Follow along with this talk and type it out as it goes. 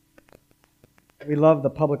We love the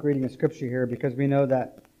public reading of Scripture here because we know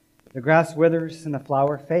that the grass withers and the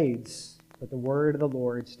flower fades, but the word of the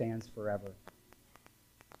Lord stands forever.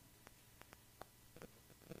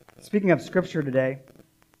 Speaking of Scripture today,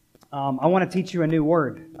 I want to teach you a new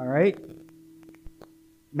word, all right?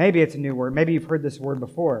 Maybe it's a new word. Maybe you've heard this word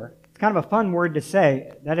before. It's kind of a fun word to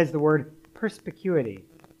say. That is the word perspicuity.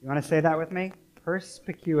 You want to say that with me?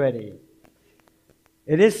 Perspicuity.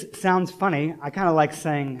 Sounds funny. I kind of like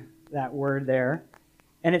saying that word there.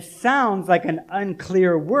 And it sounds like an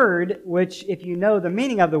unclear word, which if you know the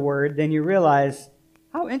meaning of the word, then you realize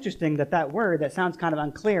how interesting that word that sounds kind of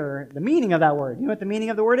unclear, the meaning of that word. You know what the meaning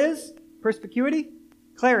of the word is? Perspicuity?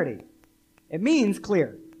 Clarity. It means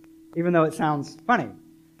clear, even though it sounds funny.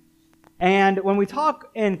 And when we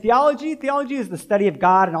talk in theology, theology is the study of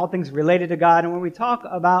God and all things related to God. And when we talk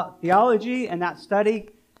about theology and that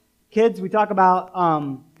study, kids, we talk about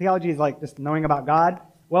theology is like just knowing about God.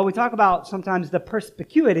 Well, we talk about sometimes the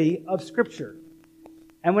perspicuity of Scripture.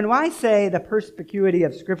 And when I say the perspicuity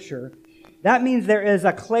of Scripture, that means there is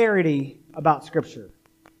a clarity about Scripture.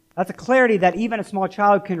 That's a clarity that even a small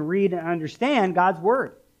child can read and understand God's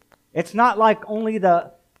Word. It's not like only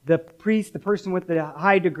the priest, the person with the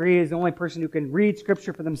high degree, is the only person who can read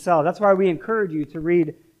Scripture for themselves. That's why we encourage you to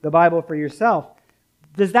read the Bible for yourself.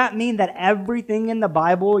 Does that mean that everything in the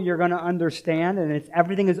Bible you're going to understand and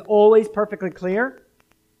everything is always perfectly clear?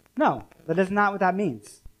 No, that is not what that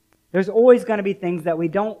means. There's always going to be things that we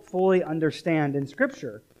don't fully understand in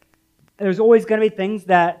Scripture. There's always going to be things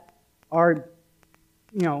that are,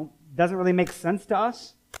 doesn't really make sense to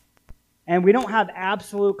us. And we don't have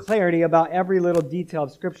absolute clarity about every little detail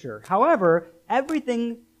of Scripture. However,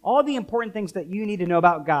 all the important things that you need to know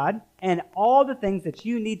about God and all the things that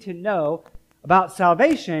you need to know about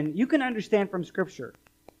salvation, you can understand from Scripture.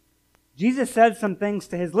 Jesus said some things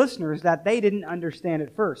to his listeners that they didn't understand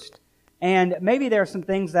at first. And maybe there are some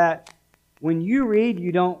things that when you read,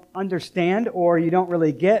 you don't understand or you don't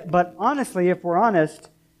really get. But honestly, if we're honest,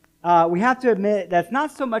 we have to admit that it's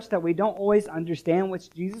not so much that we don't always understand what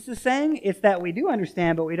Jesus is saying. It's that we do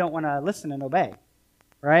understand, but we don't want to listen and obey.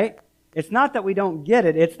 Right? It's not that we don't get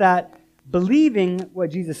it. It's that believing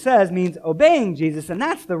what Jesus says means obeying Jesus. And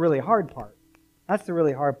that's the really hard part. That's the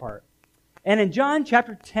really hard part. And in John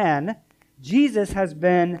chapter 10, Jesus has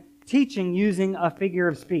been teaching using a figure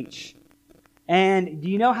of speech. And do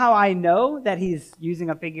you know how I know that he's using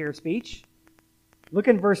a figure of speech? Look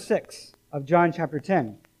in verse 6 of John chapter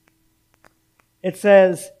 10. It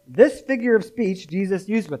says, this figure of speech Jesus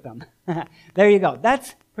used with them. There you go.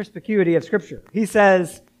 That's perspicuity of Scripture. He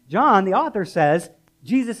says, John, the author says,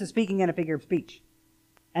 Jesus is speaking in a figure of speech.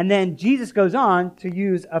 And then Jesus goes on to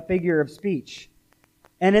use a figure of speech.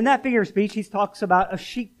 And in that figure of speech, he talks about a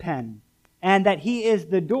sheep pen, and that he is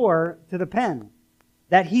the door to the pen,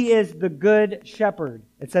 that he is the good shepherd,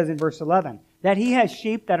 it says in verse 11, that he has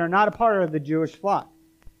sheep that are not a part of the Jewish flock,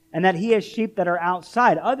 and that he has sheep that are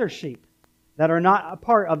outside, other sheep that are not a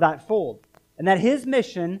part of that fold, and that his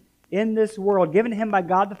mission in this world, given to him by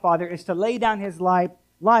God the Father, is to lay down his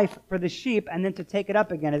life for the sheep and then to take it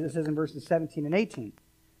up again, as it says in verses 17 and 18,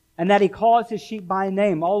 and that he calls his sheep by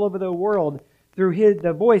name all over the world through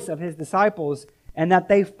the voice of his disciples, and that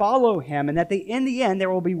they follow him, and that in the end there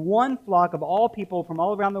will be one flock of all people from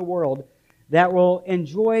all around the world that will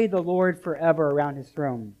enjoy the Lord forever around his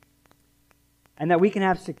throne. And that we can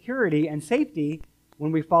have security and safety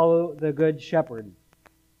when we follow the good shepherd.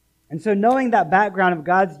 And so knowing that background of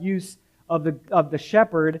God's use of the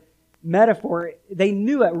shepherd metaphor, they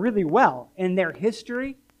knew it really well in their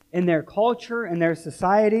history, in their culture, in their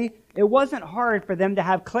society. It wasn't hard for them to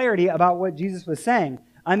have clarity about what Jesus was saying.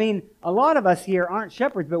 I mean, a lot of us here aren't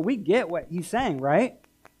shepherds, but we get what he's saying, right?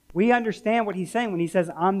 We understand what he's saying when he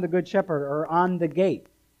says, I'm the good shepherd, or I'm the gate.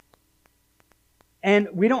 And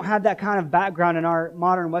we don't have that kind of background in our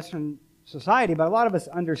modern Western society, but a lot of us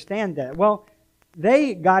understand that. Well,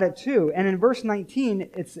 they got it too. And in verse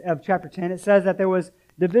 19 of chapter 10, it says that there was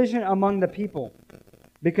division among the people,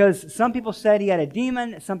 because some people said he had a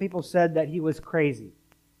demon, some people said that he was crazy.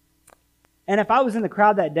 And if I was in the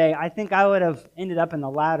crowd that day, I think I would have ended up in the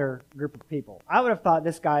latter group of people. I would have thought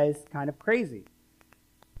this guy is kind of crazy.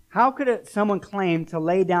 How could someone claim to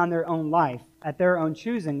lay down their own life at their own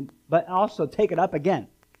choosing, but also take it up again?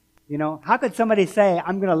 How could somebody say,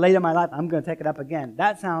 I'm going to lay down my life, I'm going to take it up again?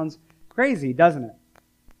 That sounds crazy, doesn't it?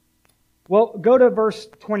 Well, go to verse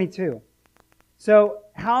 22. So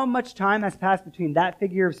how much time has passed between that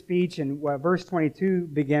figure of speech and what verse 22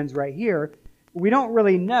 begins right here? We don't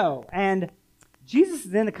really know. And Jesus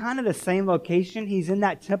is in kind of the same location. He's in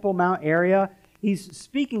that Temple Mount area. He's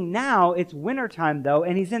speaking now. It's wintertime, though,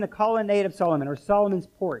 and he's in the colonnade of Solomon, or Solomon's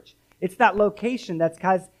porch. It's that location that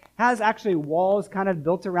has actually walls kind of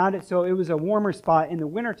built around it, so it was a warmer spot in the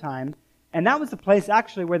wintertime. And that was the place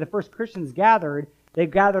actually where the first Christians gathered. They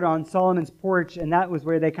gathered on Solomon's porch, and that was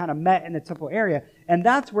where they kind of met in the temple area. And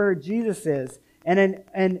that's where Jesus is.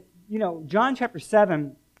 And John chapter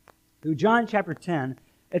 7 through John chapter 10,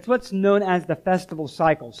 it's what's known as the festival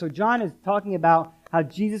cycle. So John is talking about how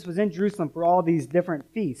Jesus was in Jerusalem for all these different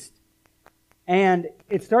feasts. And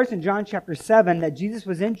it starts in John chapter 7 that Jesus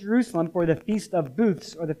was in Jerusalem for the Feast of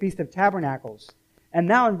Booths, or the Feast of Tabernacles. And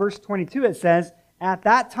now in verse 22 it says, at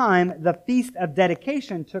that time the Feast of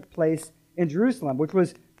Dedication took place in Jerusalem, which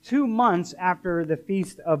was 2 months after the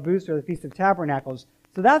Feast of Booths, or the Feast of Tabernacles.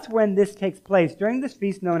 So that's when this takes place, during this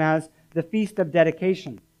feast known as the Feast of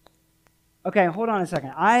Dedication. Okay, hold on a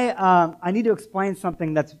second. I need to explain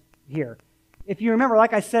something that's here. If you remember,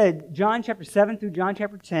 like I said, John chapter 7 through John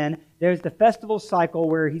chapter 10, there's the festival cycle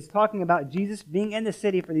where he's talking about Jesus being in the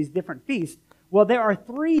city for these different feasts. Well, there are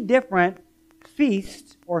 3 different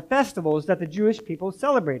feasts or festivals that the Jewish people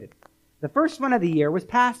celebrated. The first one of the year was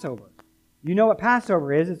Passover. You know what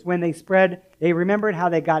Passover is. It's when they remembered how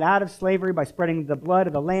they got out of slavery by spreading the blood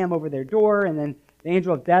of the lamb over their door, and then the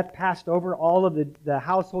angel of death passed over all of the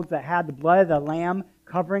households that had the blood of the lamb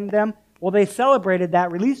covering them. Well, they celebrated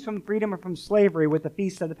that release from freedom or from slavery with the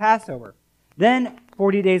Feast of the Passover. Then,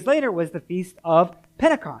 40 days later, was the Feast of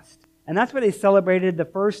Pentecost. And that's where they celebrated the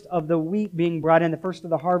first of the wheat being brought in, the first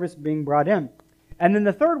of the harvest being brought in. And then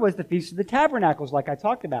the third was the Feast of the Tabernacles, like I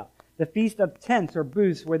talked about. The Feast of Tents or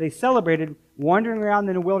Booths, where they celebrated wandering around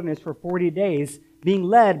in the wilderness for 40 days, being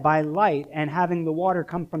led by light and having the water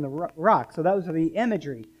come from the rock. So that was the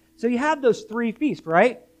imagery. So you have those 3 feasts,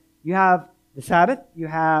 right? You have the Sabbath, you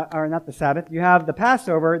have the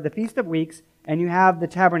Passover, the Feast of Weeks, and you have the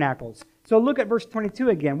Tabernacles. So look at verse 22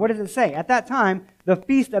 again. What does it say? At that time, the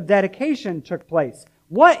Feast of Dedication took place.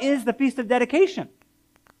 What is the Feast of Dedication?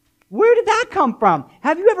 Where did that come from?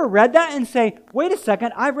 Have you ever read that and say, wait a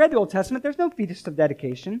second, I've read the Old Testament, there's no Feast of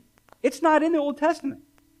Dedication. It's not in the Old Testament.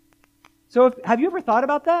 So have you ever thought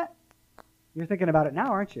about that? You're thinking about it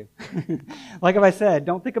now, aren't you? Like if I said,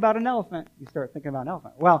 don't think about an elephant, you start thinking about an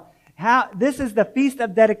elephant. Well, this is the Feast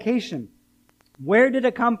of Dedication. Where did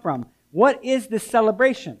it come from? What is this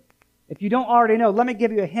celebration? If you don't already know, let me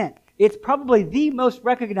give you a hint. It's probably the most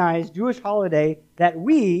recognized Jewish holiday that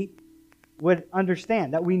we would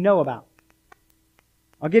understand, that we know about.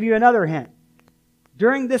 I'll give you another hint.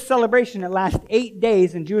 During this celebration, it lasts 8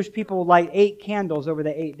 days, and Jewish people light 8 candles over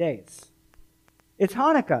the 8 days. It's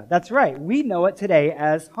Hanukkah. That's right. We know it today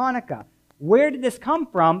as Hanukkah. Where did this come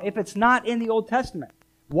from if it's not in the Old Testament?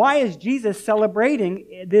 Why is Jesus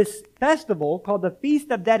celebrating this festival called the Feast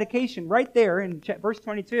of Dedication right there in verse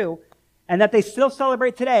 22, and that they still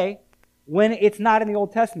celebrate today when it's not in the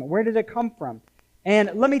Old Testament? Where did it come from?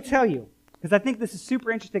 And let me tell you, because I think this is super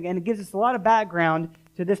interesting, and it gives us a lot of background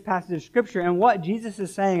to this passage of Scripture and what Jesus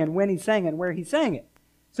is saying and when he's saying it and where he's saying it.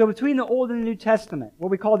 So between the Old and the New Testament, what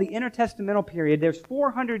we call the intertestamental period, there's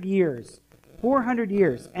 400 years. 400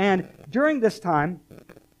 years. And during this time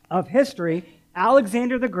of history,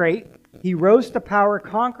 Alexander the Great, he rose to power,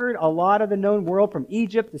 conquered a lot of the known world from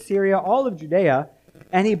Egypt to Syria, all of Judea,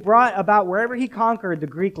 and he brought about wherever he conquered the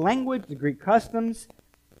Greek language, the Greek customs.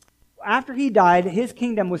 After he died, his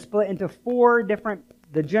kingdom was split into 4 different,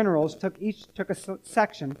 the generals each took a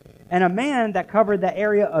section, and a man that covered the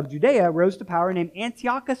area of Judea rose to power named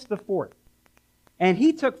Antiochus IV. And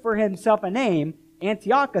he took for himself a name,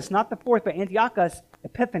 Antiochus, not the 4th, but Antiochus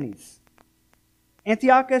Epiphanes.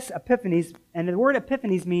 Antiochus Epiphanes, and the word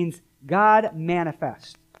Epiphanes means God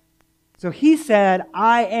manifest. So he said,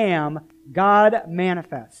 I am God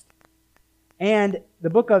manifest. And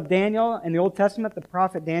the book of Daniel in the Old Testament, the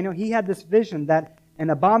prophet Daniel, he had this vision that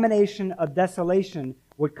an abomination of desolation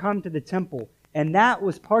would come to the temple. And that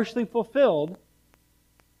was partially fulfilled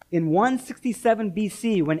in 167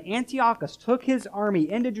 BC when Antiochus took his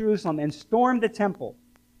army into Jerusalem and stormed the temple.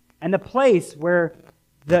 And the place where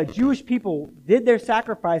the Jewish people did their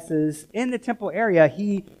sacrifices in the temple area,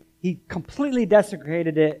 he completely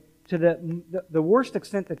desecrated it to the worst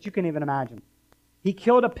extent that you can even imagine. He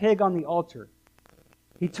killed a pig on the altar.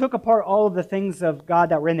 He took apart all of the things of God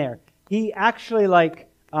that were in there. He actually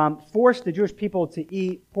forced the Jewish people to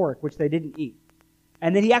eat pork, which they didn't eat.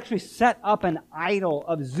 And then he actually set up an idol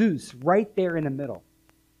of Zeus right there in the middle.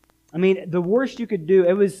 I mean, the worst you could do,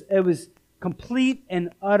 it was complete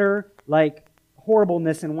and utter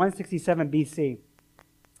horribleness in 167 BC.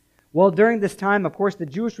 Well, during this time, of course, the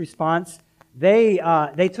Jewish response, they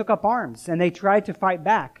took up arms and they tried to fight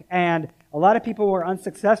back. And a lot of people were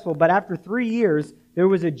unsuccessful, but after 3 years, there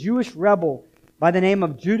was a Jewish rebel by the name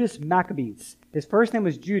of Judas Maccabees. His first name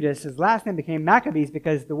was Judas. His last name became Maccabees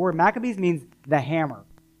because the word Maccabees means the hammer.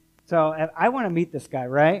 So I want to meet this guy,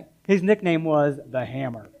 right? His nickname was the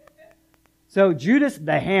Hammer. So Judas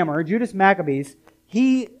the Hammer, Judas Maccabees,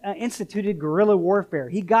 he instituted guerrilla warfare.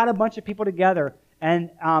 He got a bunch of people together, and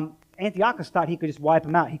Antiochus thought he could just wipe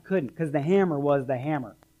them out. He couldn't, because the hammer was the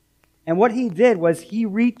hammer. And what he did was he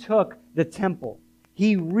retook the temple.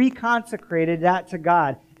 He reconsecrated that to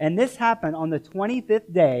God. And this happened on the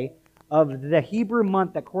 25th day of the Hebrew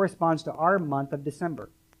month that corresponds to our month of December.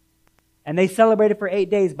 And they celebrated for 8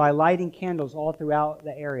 days by lighting candles all throughout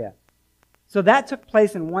the area. So that took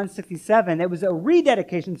place in 167. It was a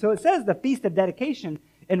rededication. So it says the Feast of Dedication.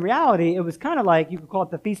 In reality, it was kind of like, you could call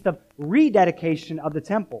it the Feast of Rededication of the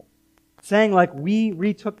temple. Saying like, we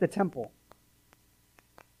retook the temple.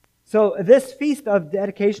 So this Feast of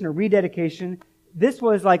Dedication or Rededication, this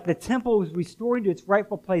was like the temple was restored to its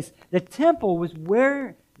rightful place. The temple was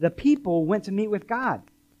where the people went to meet with God.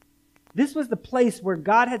 This was the place where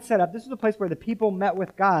God had set up. This was the place where the people met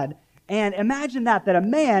with God. And imagine that a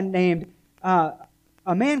man named, a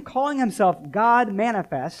man calling himself God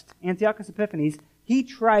Manifest, Antiochus Epiphanes, he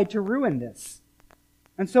tried to ruin this.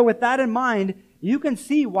 And so with that in mind, you can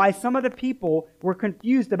see why some of the people were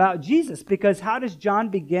confused about Jesus. Because how does John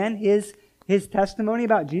begin his testimony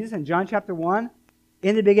about Jesus in John chapter 1?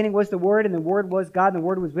 In the beginning was the Word, and the Word was God, and the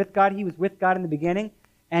Word was with God. He was with God in the beginning.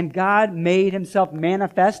 And God made himself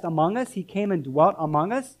manifest among us. He came and dwelt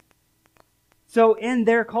among us. So in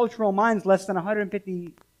their cultural minds, less than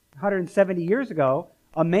 170 years ago,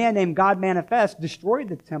 a man named God Manifest destroyed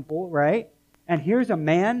the temple, right? And here's a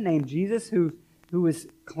man named Jesus who is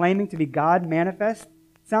claiming to be God Manifest.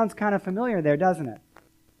 Sounds kind of familiar there, doesn't it?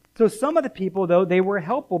 So some of the people, though, they were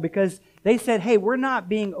helpful because they said, hey, we're not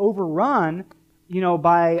being overrun,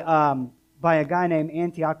 by a guy named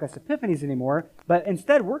Antiochus Epiphanes anymore, but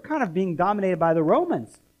instead we're kind of being dominated by the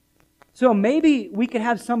Romans. So maybe we could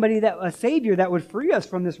have a savior that would free us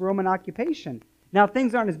from this Roman occupation. Now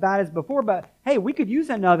things aren't as bad as before, but hey, we could use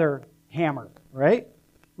another hammer, right?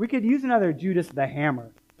 We could use another Judas the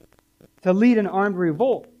Hammer to lead an armed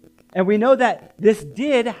revolt. And we know that this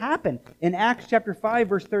did happen. In Acts chapter 5,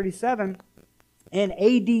 verse 37, in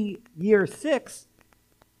AD year 6,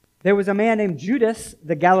 there was a man named Judas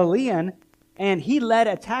the Galilean, and he led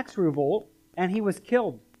a tax revolt, and he was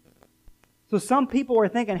killed. So some people were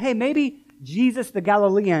thinking, hey, maybe Jesus the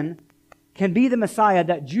Galilean can be the Messiah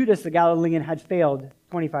that Judas the Galilean had failed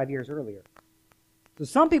 25 years earlier. So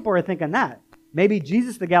some people are thinking that. Maybe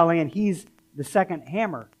Jesus the Galilean, he's the second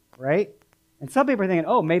hammer, right? And some people are thinking,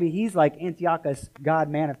 oh, maybe he's like Antiochus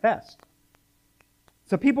God Manifest.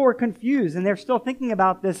 So people were confused, and they're still thinking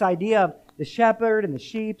about this idea of the shepherd and the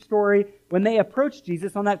sheep story when they approach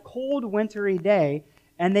Jesus on that cold, wintry day,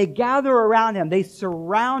 and they gather around him. They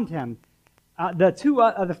surround him.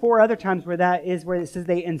 The four other times where it says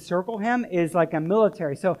they encircle him is like a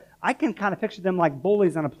military. So I can kind of picture them like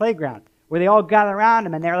bullies on a playground where they all gather around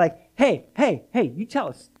him and they're like, hey, you tell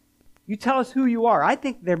us. You tell us who you are. I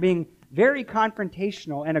think they're being very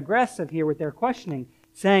confrontational and aggressive here with their questioning,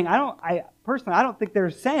 saying, I don't think they're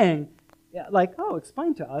saying, like, oh,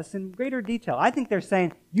 explain to us in greater detail. I think they're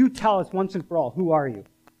saying, you tell us once and for all, who are you?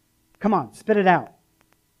 Come on, spit it out.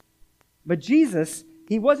 But Jesus,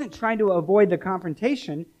 he wasn't trying to avoid the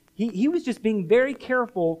confrontation. He was just being very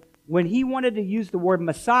careful when he wanted to use the word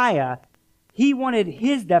Messiah. He wanted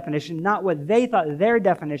his definition, not what they thought their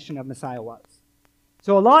definition of Messiah was.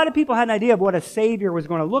 So a lot of people had an idea of what a Savior was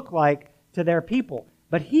going to look like to their people.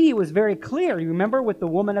 But he was very clear. You remember with the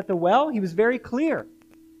woman at the well? He was very clear.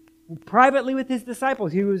 Privately with his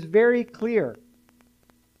disciples, he was very clear.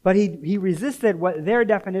 But he resisted what their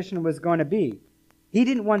definition was going to be. He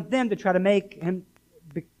didn't want them to try to make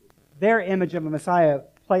their image of a Messiah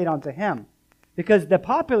played onto him. Because the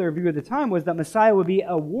popular view at the time was that Messiah would be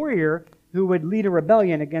a warrior who would lead a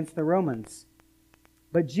rebellion against the Romans.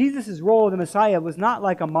 But Jesus' role of the Messiah was not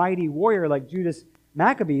like a mighty warrior like Judas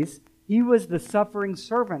Maccabees. He was the suffering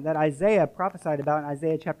servant that Isaiah prophesied about in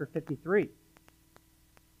Isaiah chapter 53.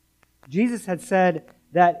 Jesus had said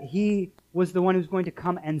that he was the one who's going to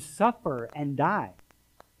come and suffer and die.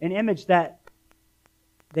 An image that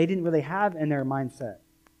they didn't really have in their mindset.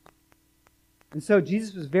 And so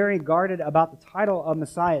Jesus was very guarded about the title of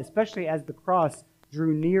Messiah, especially as the cross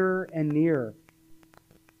drew nearer and nearer.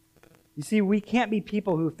 You see, we can't be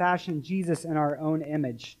people who fashion Jesus in our own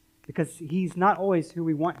image because he's not always who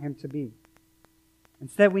we want him to be.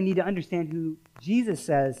 Instead, we need to understand who Jesus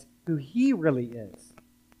says, who he really is.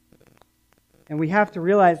 And we have to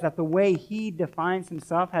realize that the way he defines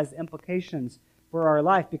himself has implications for our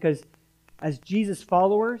life because as Jesus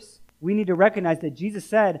followers, we need to recognize that Jesus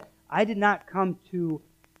said, I did not come to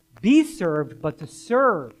be served, but to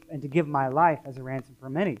serve and to give my life as a ransom for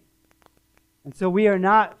many. And so we are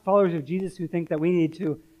not followers of Jesus who think that we need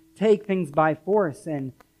to take things by force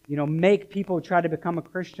and, make people try to become a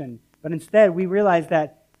Christian. But instead, we realize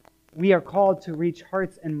that we are called to reach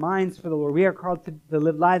hearts and minds for the Lord. We are called to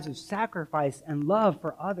live lives of sacrifice and love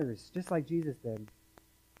for others, just like Jesus did.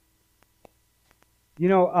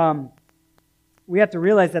 We have to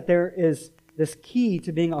realize that there is this key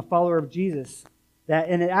to being a follower of Jesus.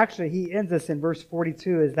 He ends this in verse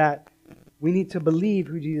 42, is that we need to believe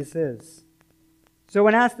who Jesus is. So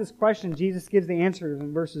when asked this question, Jesus gives the answers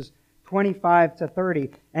in verses 25 to 30.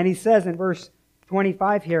 And he says in verse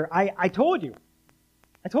 25 here, I told you.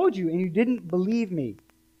 I told you, and you didn't believe me.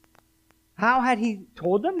 How had he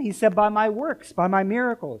told them? He said, by my works, by my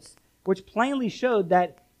miracles, which plainly showed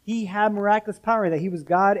that he had miraculous power, that he was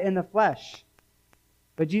God in the flesh.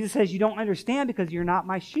 But Jesus says, you don't understand because you're not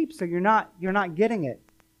my sheep, so you're not getting it.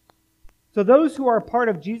 So those who are part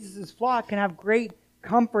of Jesus' flock can have great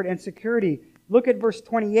comfort and security. Look at verse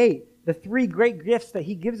 28, the three great gifts that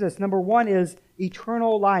he gives us. Number one is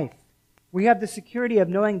eternal life. We have the security of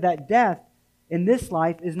knowing that death in this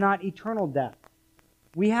life is not eternal death.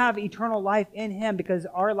 We have eternal life in him because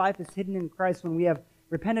our life is hidden in Christ when we have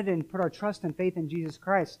repented and put our trust and faith in Jesus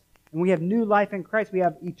Christ. And we have new life in Christ. We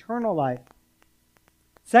have eternal life.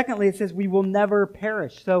 Secondly, it says we will never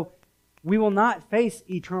perish. So we will not face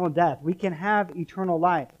eternal death. We can have eternal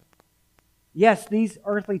life. Yes, these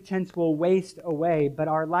earthly tents will waste away, but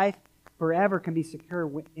our life forever can be secure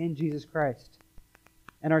in Jesus Christ.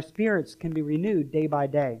 And our spirits can be renewed day by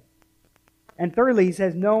day. And thirdly, he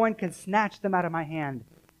says, no one can snatch them out of my hand.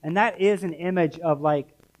 And that is an image of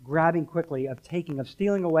grabbing quickly, of taking, of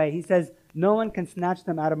stealing away. He says, no one can snatch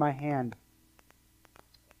them out of my hand.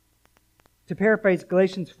 To paraphrase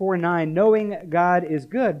Galatians 4:9, knowing God is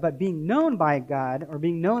good, but being known by God or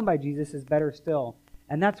being known by Jesus is better still.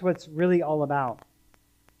 And that's what's really all about.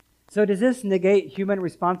 So does this negate human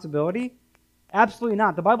responsibility? Absolutely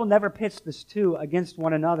not. The Bible never pits this two against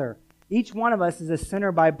one another. Each one of us is a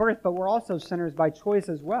sinner by birth, but we're also sinners by choice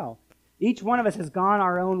as well. Each one of us has gone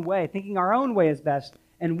our own way, thinking our own way is best,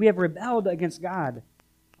 and we have rebelled against God,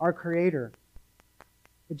 our Creator.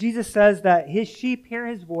 But Jesus says that his sheep hear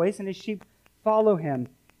his voice and his sheep follow him,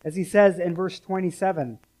 as he says in verse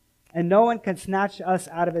 27, and no one can snatch us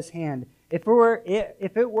out of his hand. If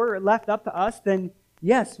it were left up to us, then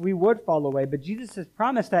yes, we would fall away. But Jesus has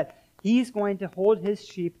promised that he's going to hold his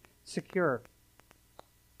sheep secure.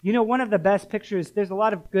 One of the best pictures, there's a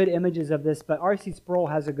lot of good images of this, but R.C. Sproul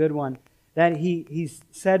has a good one that he's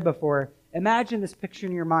said before. Imagine this picture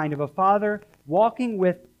in your mind of a father walking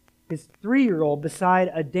with his 3-year-old beside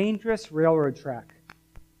a dangerous railroad track.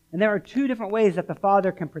 And there are two different ways that the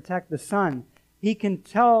father can protect the son. He can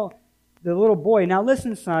tell the little boy, now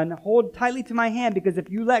listen, son, hold tightly to my hand because if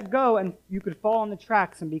you let go, and you could fall on the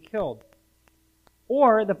tracks and be killed.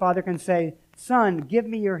 Or the father can say, son, give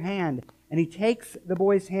me your hand. And he takes the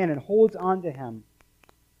boy's hand and holds on to him.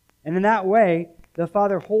 And in that way, the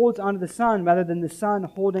father holds onto the son rather than the son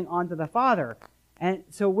holding onto the father. And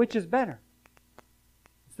so which is better?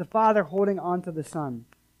 It's the father holding onto the son.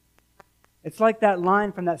 It's like that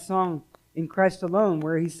line from that song, In Christ Alone,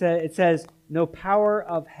 where it says, no power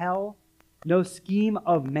of hell, no scheme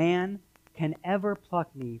of man can ever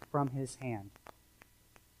pluck me from his hand.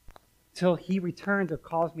 Till he returns or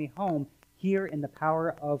calls me home, here in the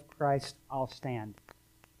power of Christ I'll stand.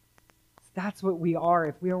 That's what we are.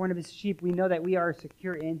 If we are one of his sheep, we know that we are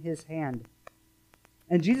secure in his hand.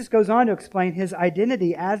 And Jesus goes on to explain his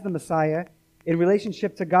identity as the Messiah in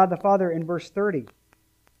relationship to God the Father in verse 30.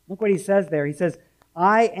 Look what he says there. He says,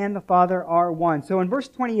 I and the Father are one. So in verse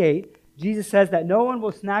 28, Jesus says that no one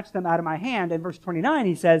will snatch them out of my hand. In verse 29,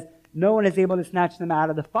 he says, no one is able to snatch them out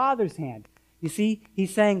of the Father's hand. You see,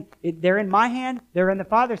 he's saying, they're in my hand, they're in the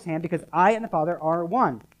Father's hand, because I and the Father are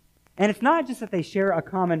one. And it's not just that they share a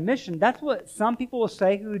common mission. That's what some people will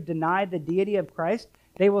say who deny the deity of Christ.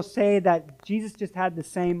 They will say that Jesus just had the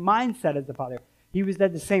same mindset as the Father. He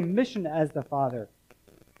had the same mission as the Father.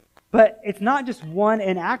 But it's not just one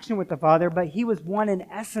in action with the Father, but he was one in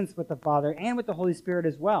essence with the Father and with the Holy Spirit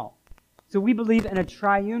as well. So we believe in a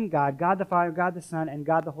triune God, God the Father, God the Son, and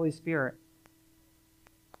God the Holy Spirit.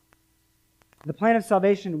 The plan of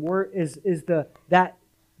salvation is the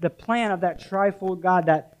plan of that trifold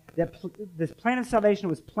God. This plan of salvation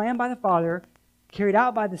was planned by the Father, carried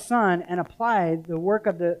out by the Son, and applied. The work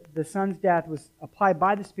of the Son's death was applied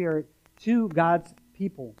by the Spirit to God's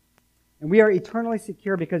people. And we are eternally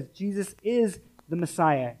secure because Jesus is the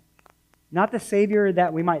Messiah. Not the Savior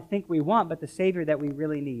that we might think we want, but the Savior that we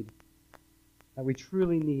really need. that we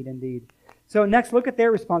truly need indeed. So next, look at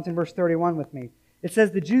their response in verse 31 with me. It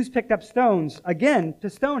says, the Jews picked up stones again to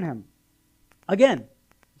stone him. Again.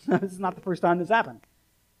 This is not the first time this happened.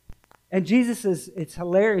 And it's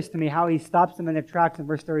hilarious to me how he stops them in their tracks in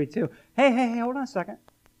verse 32. Hey, hold on a second.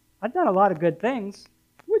 I've done a lot of good things.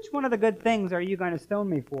 Which one of the good things are you going to stone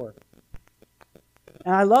me for?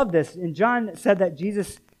 And I love this. And John said that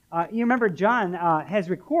Jesus, you remember John has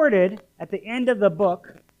recorded at the end of the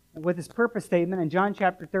book with his purpose statement in John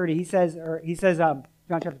chapter 30. He says, John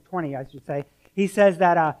chapter 20, I should say. He says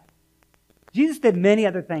that Jesus did many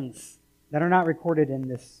other things that are not recorded in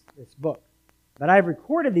this book. But I've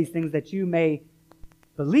recorded these things that you may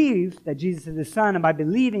believe that Jesus is his Son, and by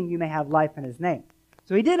believing you may have life in his name.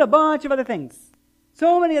 So he did a bunch of other things.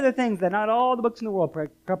 So many other things that not all the books in the world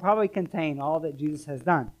probably contain all that Jesus has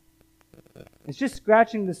done. It's just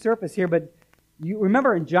scratching the surface here, but you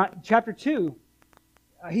remember in chapter 2,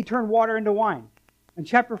 he turned water into wine. In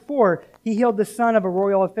chapter 4, he healed the son of a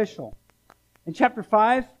royal official. In chapter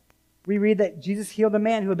 5, we read that Jesus healed a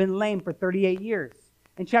man who had been lame for 38 years.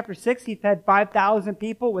 In chapter 6, he fed 5,000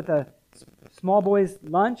 people with a small boy's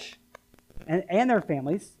lunch and their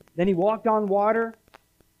families. Then he walked on water.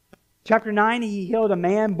 Chapter 9, he healed a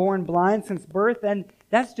man born blind since birth. And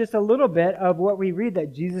that's just a little bit of what we read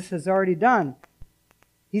that Jesus has already done.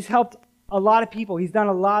 He's helped a lot of people. He's done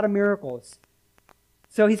a lot of miracles.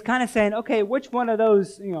 So he's kind of saying, okay, which one of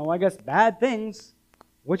those, I guess bad things,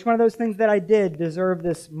 which one of those things that I did deserve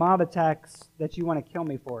this mob attacks that you want to kill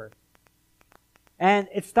me for? And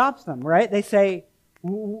it stops them, right? They say,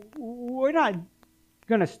 we're not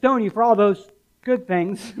going to stone you for all those good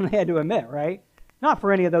things they had to admit, right? Not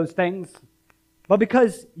for any of those things. But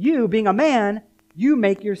because you, being a man, you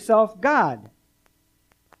make yourself God.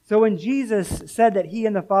 So when Jesus said that he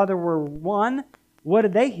and the Father were one, what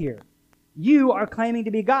did they hear? You are claiming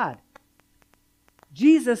to be God.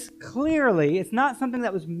 Jesus clearly, it's not something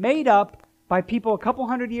that was made up by people a couple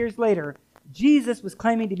hundred years later. Jesus was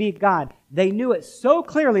claiming to be God. They knew it so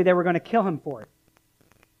clearly they were going to kill him for it.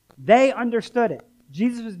 They understood it.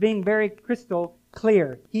 Jesus was being very crystal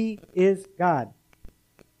clear. He is God.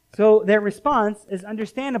 So their response is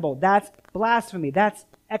understandable. That's blasphemy. That's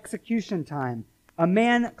execution time. A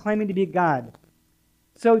man claiming to be God.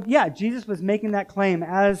 So yeah, Jesus was making that claim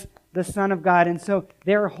as the Son of God. And so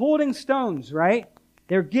they're holding stones, right?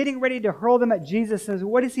 They're getting ready to hurl them at Jesus. And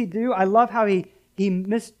what does he do? I love how he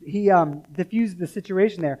diffused the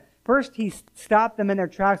situation there. First, he stopped them in their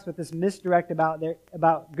tracks with this misdirect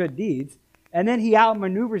about good deeds. And then he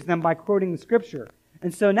outmaneuvers them by quoting the Scripture.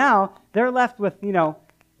 And so now they're left with, a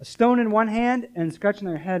stone in one hand and scratching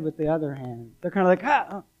their head with the other hand. They're kind of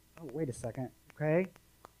like, wait a second, okay?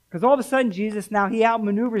 Because all of a sudden, Jesus, now he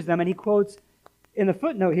outmaneuvers them, and he quotes, in the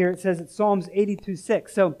footnote here, it says it's Psalms 82:6.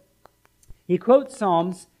 So he quotes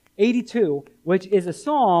Psalms 82, which is a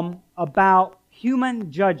psalm about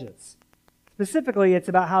human judges. Specifically, it's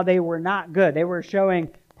about how they were not good. They were showing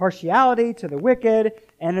partiality to the wicked.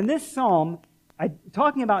 And in this psalm,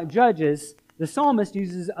 talking about judges, the psalmist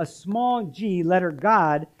uses a small g letter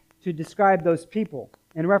God to describe those people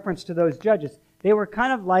in reference to those judges. They were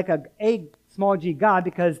kind of like a small g God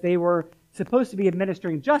because they were supposed to be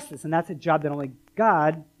administering justice, and that's a job that only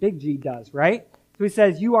God, big G, does, right? So he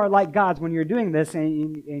says, you are like gods when you're doing this,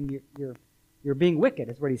 and you're being wicked,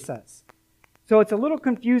 is what he says. So it's a little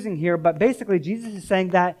confusing here, but basically Jesus is saying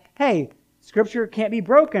that, hey, Scripture can't be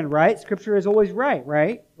broken, right? Scripture is always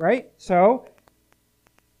right? So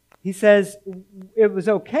he says it was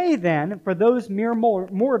okay then for those mere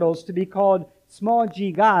mortals to be called small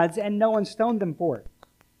g gods, and no one stoned them for it.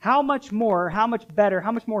 How much more, how much better,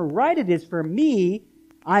 how much more right it is for me,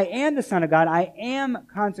 I am the Son of God, I am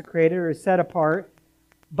consecrated or set apart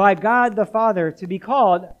by God the Father to be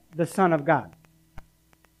called the Son of God.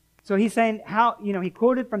 So he's saying he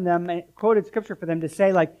quoted from them, quoted Scripture for them to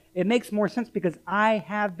say, it makes more sense because I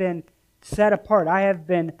have been set apart. I have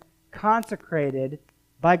been consecrated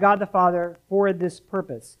by God the Father for this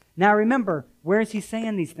purpose. Now remember, where is he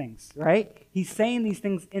saying these things, right? He's saying these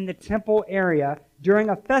things in the temple area during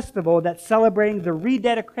a festival that's celebrating the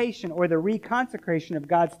rededication or the reconsecration of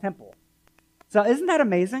God's temple. So isn't that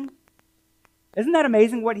amazing? Isn't that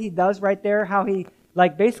amazing what he does right there? How he,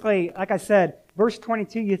 basically, like I said, verse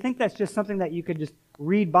 22, you think that's just something that you could just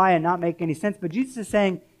read by and not make any sense. But Jesus is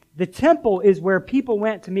saying the temple is where people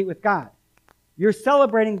went to meet with God. You're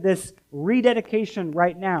celebrating this rededication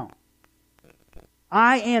right now.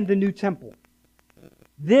 I am the new temple.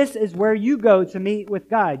 This is where you go to meet with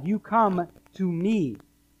God. You come to me,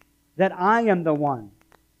 that I am the one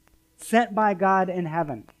sent by God in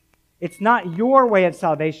heaven. It's not your way of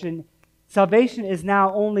salvation. Salvation is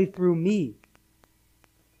now only through me.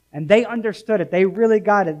 And they understood it. They really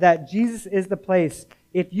got it, that Jesus is the place.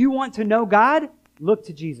 If you want to know God, look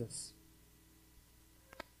to Jesus.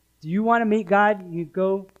 Do you want to meet God? You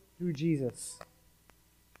go through Jesus.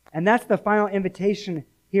 And that's the final invitation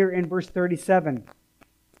here in verse 37.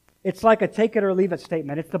 It's like a take it or leave it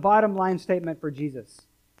statement. It's the bottom line statement for Jesus.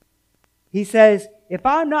 He says, if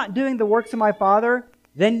I'm not doing the works of my Father,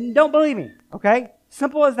 then don't believe me. Okay?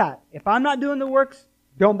 Simple as that. If I'm not doing the works,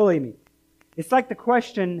 don't believe me. It's like the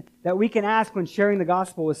question that we can ask when sharing the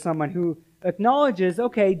gospel with someone who acknowledges,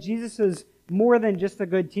 okay, Jesus is more than just a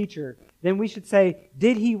good teacher. Then we should say,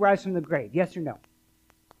 did he rise from the grave? Yes or no?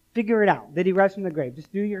 Figure it out. Did he rise from the grave?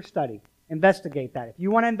 Just do your study. Investigate that. If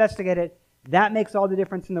you want to investigate it, that makes all the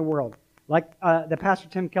difference in the world. Like the Pastor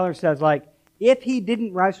Tim Keller says, like, if he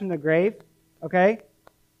didn't rise from the grave, okay,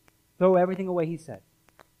 throw everything away he said.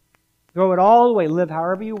 Throw it all away. Live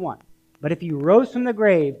however you want. But if he rose from the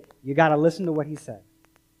grave, you got to listen to what he said.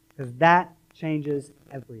 Because that changes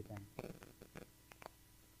everything.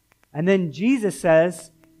 And then Jesus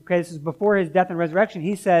says, okay, this is before his death and resurrection,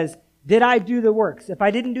 he says, did I do the works? If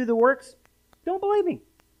I didn't do the works, don't believe me.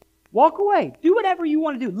 Walk away. Do whatever you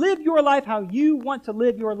want to do. Live your life how you want to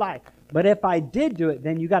live your life. But if I did do it,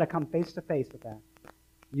 then you got to come face to face with that.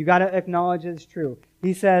 You got to acknowledge it's true.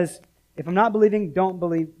 He says, if I'm not believing, don't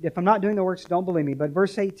believe. If I'm not doing the works, don't believe me. But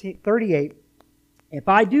verse 38, if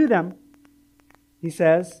I do them, he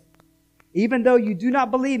says, even though you do not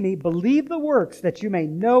believe me, believe the works that you may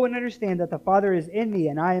know and understand that the Father is in me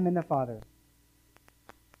and I am in the Father.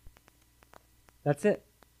 That's it.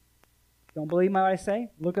 Don't believe what I say?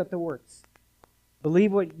 Look at the works.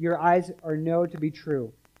 Believe what your eyes know to be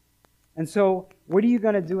true. And so, what are you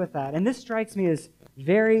going to do with that? And this strikes me as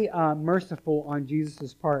very merciful on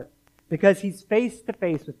Jesus' part, because he's face to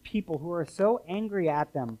face with people who are so angry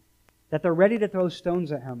at them that they're ready to throw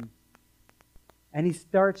stones at him. And he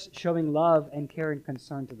starts showing love and care and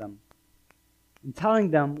concern to them, and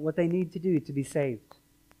telling them what they need to do to be saved,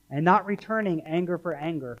 and not returning anger for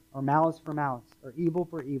anger, or malice for malice, or evil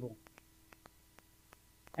for evil.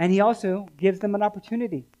 And he also gives them an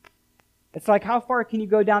opportunity. It's like, how far can you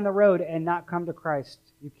go down the road and not come to Christ?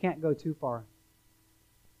 You can't go too far.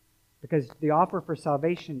 Because the offer for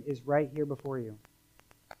salvation is right here before you.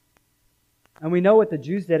 And we know what the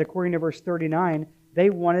Jews did, according to verse 39. They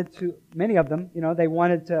wanted to, many of them, they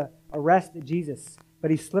wanted to arrest Jesus. But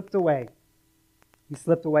he slipped away. He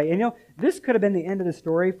slipped away. And this could have been the end of the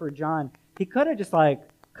story for John. He could have just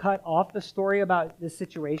cut off the story about this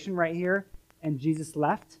situation right here, and Jesus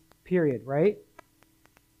left, period, right?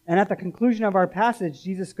 And at the conclusion of our passage,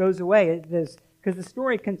 Jesus goes away, because the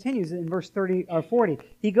story continues in verse 30 or 40.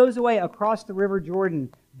 He goes away across the river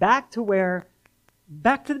Jordan, back to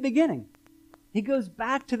the beginning. He goes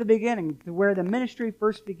back to the beginning, to where the ministry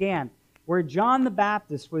first began, where John the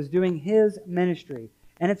Baptist was doing his ministry.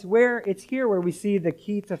 And it's here where we see the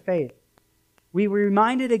key to faith. We were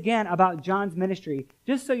reminded again about John's ministry.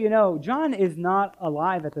 Just so you know, John is not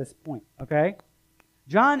alive at this point, okay?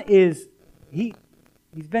 John he's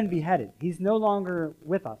been beheaded. He's no longer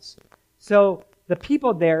with us. So the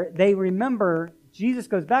people there, they remember, Jesus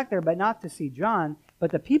goes back there, but not to see John,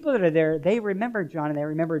 but the people that are there, they remember John, and they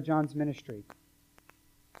remember John's ministry.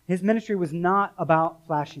 His ministry was not about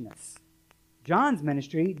flashiness. John's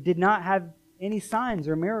ministry did not have any signs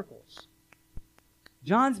or miracles.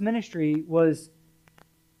 John's ministry was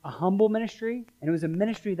a humble ministry, and it was a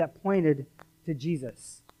ministry that pointed to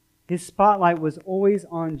Jesus. His spotlight was always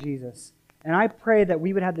on Jesus. And I pray that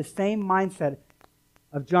we would have the same mindset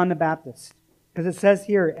of John the Baptist, because it says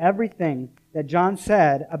here, everything that John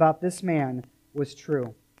said about this man was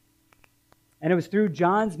true. And it was through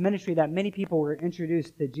John's ministry that many people were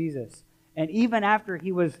introduced to Jesus. And even after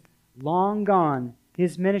he was long gone,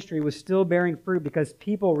 his ministry was still bearing fruit, because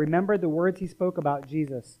people remembered the words he spoke about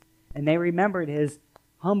Jesus, and they remembered his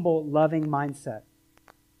humble, loving mindset.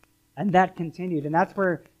 And that continued. And that's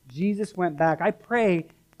where Jesus went back. I pray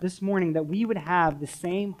this morning that we would have the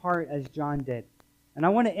same heart as John did. And I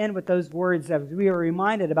want to end with those words as we are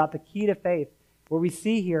reminded about the key to faith. What we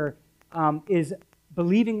see here is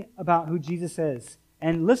believing about who Jesus is.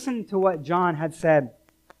 And listen to what John had said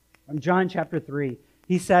in John chapter 3.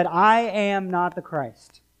 He said, I am not the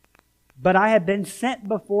Christ, but I have been sent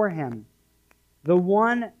before him. The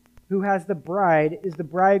one who has the bride is the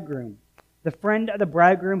bridegroom. The friend of the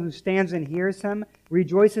bridegroom who stands and hears him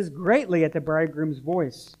rejoices greatly at the bridegroom's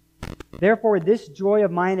voice. Therefore, this joy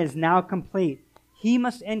of mine is now complete. He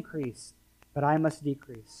must increase, but I must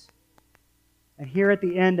decrease. And here at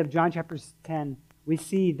the end of John chapter 10, we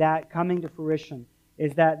see that coming to fruition,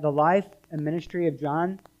 is that the life and ministry of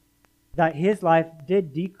John, that his life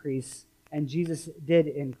did decrease and Jesus did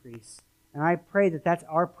increase. And I pray that that's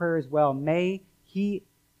our prayer as well. May He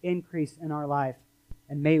increase in our life,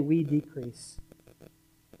 and may we decrease.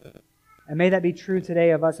 And may that be true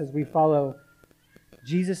today of us as we follow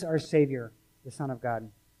Jesus, our Savior, the Son of God.